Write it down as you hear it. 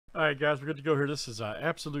Alright guys, we're good to go here. This is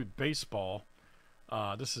Absolute Baseball.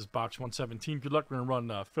 This is box 117. Good luck. We're going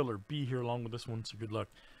to run filler B here along with this one, so good luck.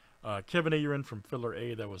 Kevin A, you're in from filler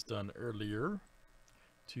A. That was done earlier.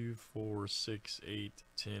 2, 4, 6, 8,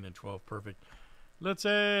 10, and 12. Perfect. Let's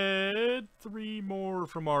add 3 more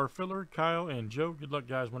from our filler. Kyle and Joe. Good luck,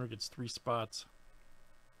 guys. Winner gets 3 spots.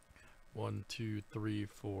 1, 2, 3,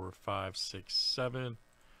 4, 5, 6, 7.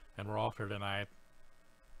 And we're off here tonight.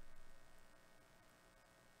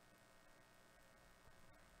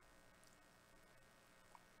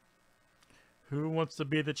 Who wants to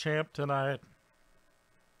be the champ tonight?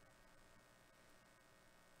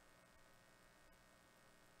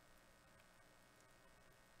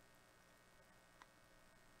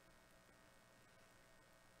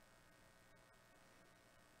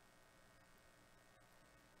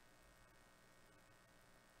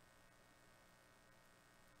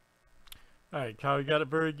 All right, Kyle, you got it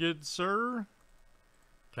very good, sir.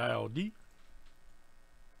 Kyle D.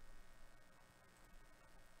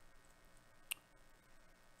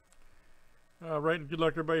 All right, and good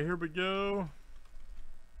luck, everybody. Here we go.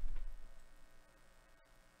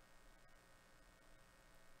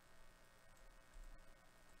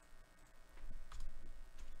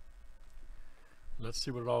 Let's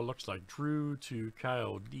see what it all looks like. Drew to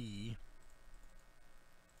Kyle D.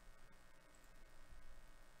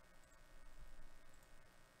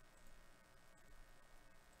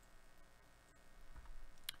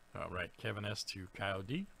 All right, Kevin S to Kyle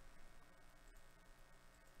D.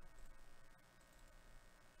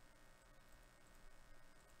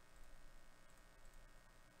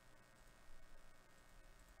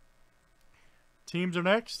 Teams are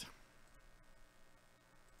next.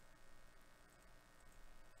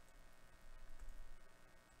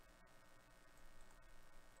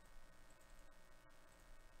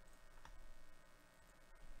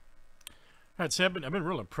 All right, see, I've been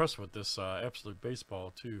real impressed with this Absolute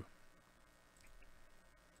Baseball too.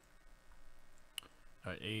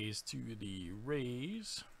 All right, A's to the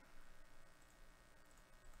Rays.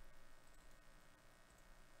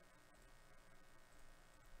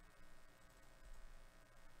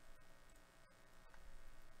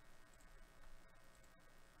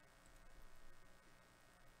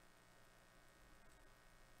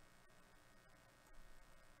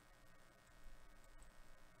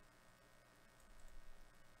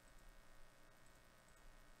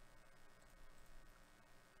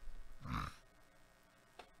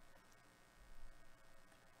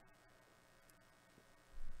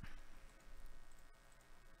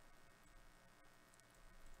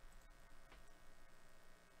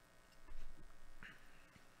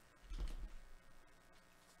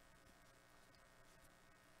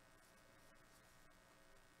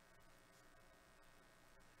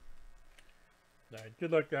 All right,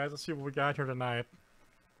 good luck, guys. Let's see what we got here tonight.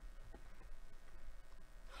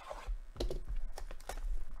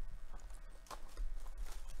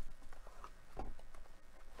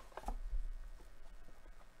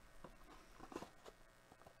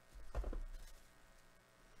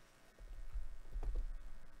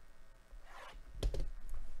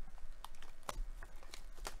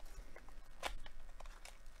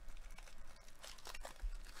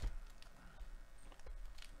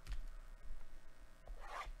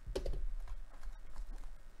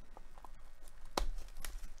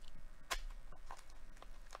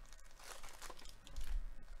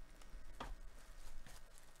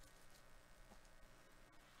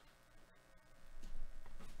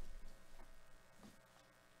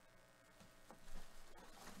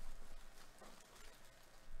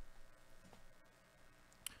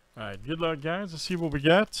 All right, good luck, guys. Let's see what we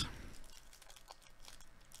got.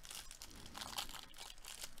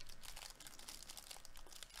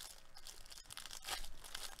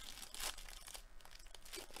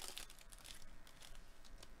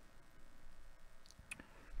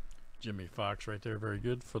 Jimmy Fox right there, very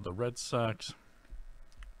good for the Red Sox.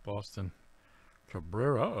 Boston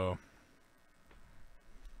Cabrera. Uh-oh.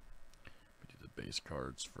 Do the base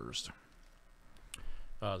cards first.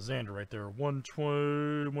 Xander right there,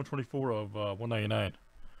 124 of 199.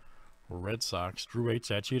 Red Sox. Drew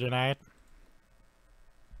H at you tonight.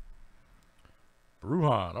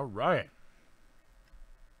 Bruhan, all right.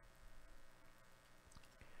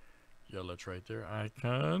 Yelich right there.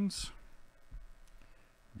 Icons.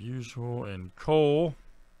 Bushel and Cole.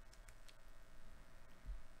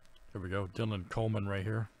 There we go. Dylan Coleman right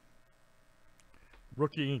here.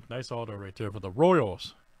 Rookie ink. Nice auto right there for the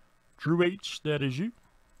Royals. Drew H, that is you.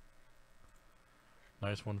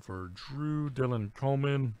 Nice one for Drew. Dylan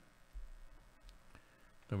Coleman.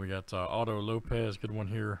 Then we got Otto Lopez. Good one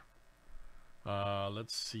here.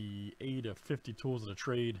 Let's see. 8 of 50 tools of the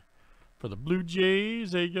trade. For the Blue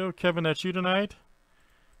Jays, there you go. Kevin, that's you tonight.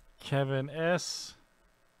 Kevin S.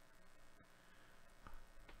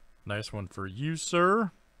 Nice one for you,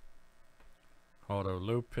 sir. Aldo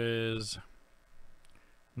Lopez.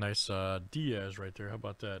 Nice Diaz right there. How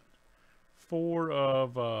about that? 4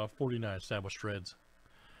 of 49 established Reds.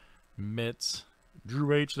 Mets.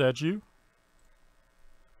 Drew H, that's you.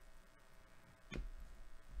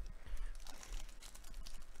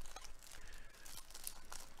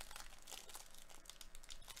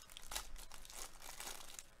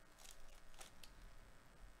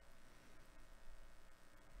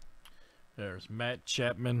 There's Matt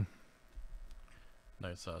Chapman.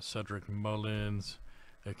 Nice Cedric Mullins.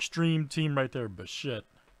 Extreme team right there, Bichette.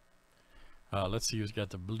 Let's see who's got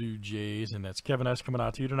the Blue Jays, and that's Kevin S. coming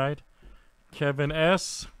out to you tonight. Kevin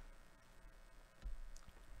S.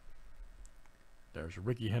 There's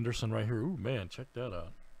Ricky Henderson right here. Ooh, man, check that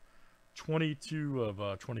out. 22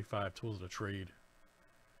 of 25 tools of the trade.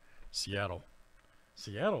 Seattle.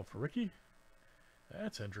 Seattle for Ricky?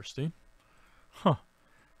 That's interesting. Huh.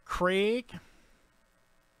 Craig.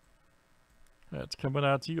 That's coming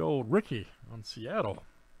out to you, old Ricky, on Seattle.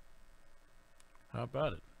 How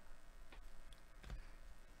about it? A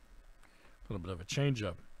little bit of a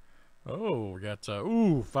change-up. Oh, we got,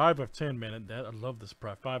 5 of 10, man. I love this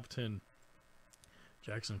prize. 5 of 10.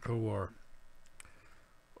 Jackson Kowar.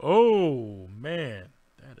 Oh, man.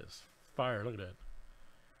 That is fire. Look at that.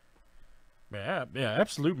 Man, yeah,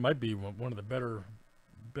 Absolute might be one of the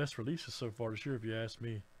best releases so far this year, if you ask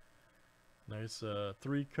me. Nice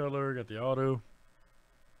 3-color. Got the auto.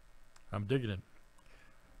 I'm digging it.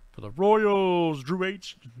 For the Royals, Drew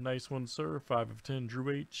H. Nice one, sir. 5 of 10, Drew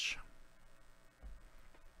H.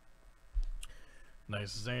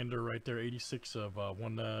 Nice Xander right there. 86 of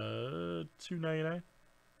 299.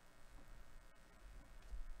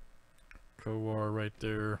 Kowar right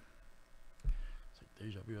there. It's like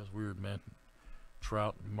deja vu. That's weird, man.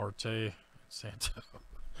 Trout, Marte, Santo.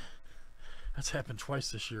 That's happened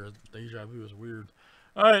twice this year. Deja vu is weird.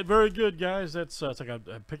 All right, very good, guys. That's it's like I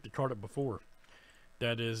picked the card up before.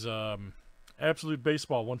 That is Absolute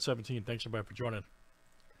Baseball 117. Thanks everybody for joining.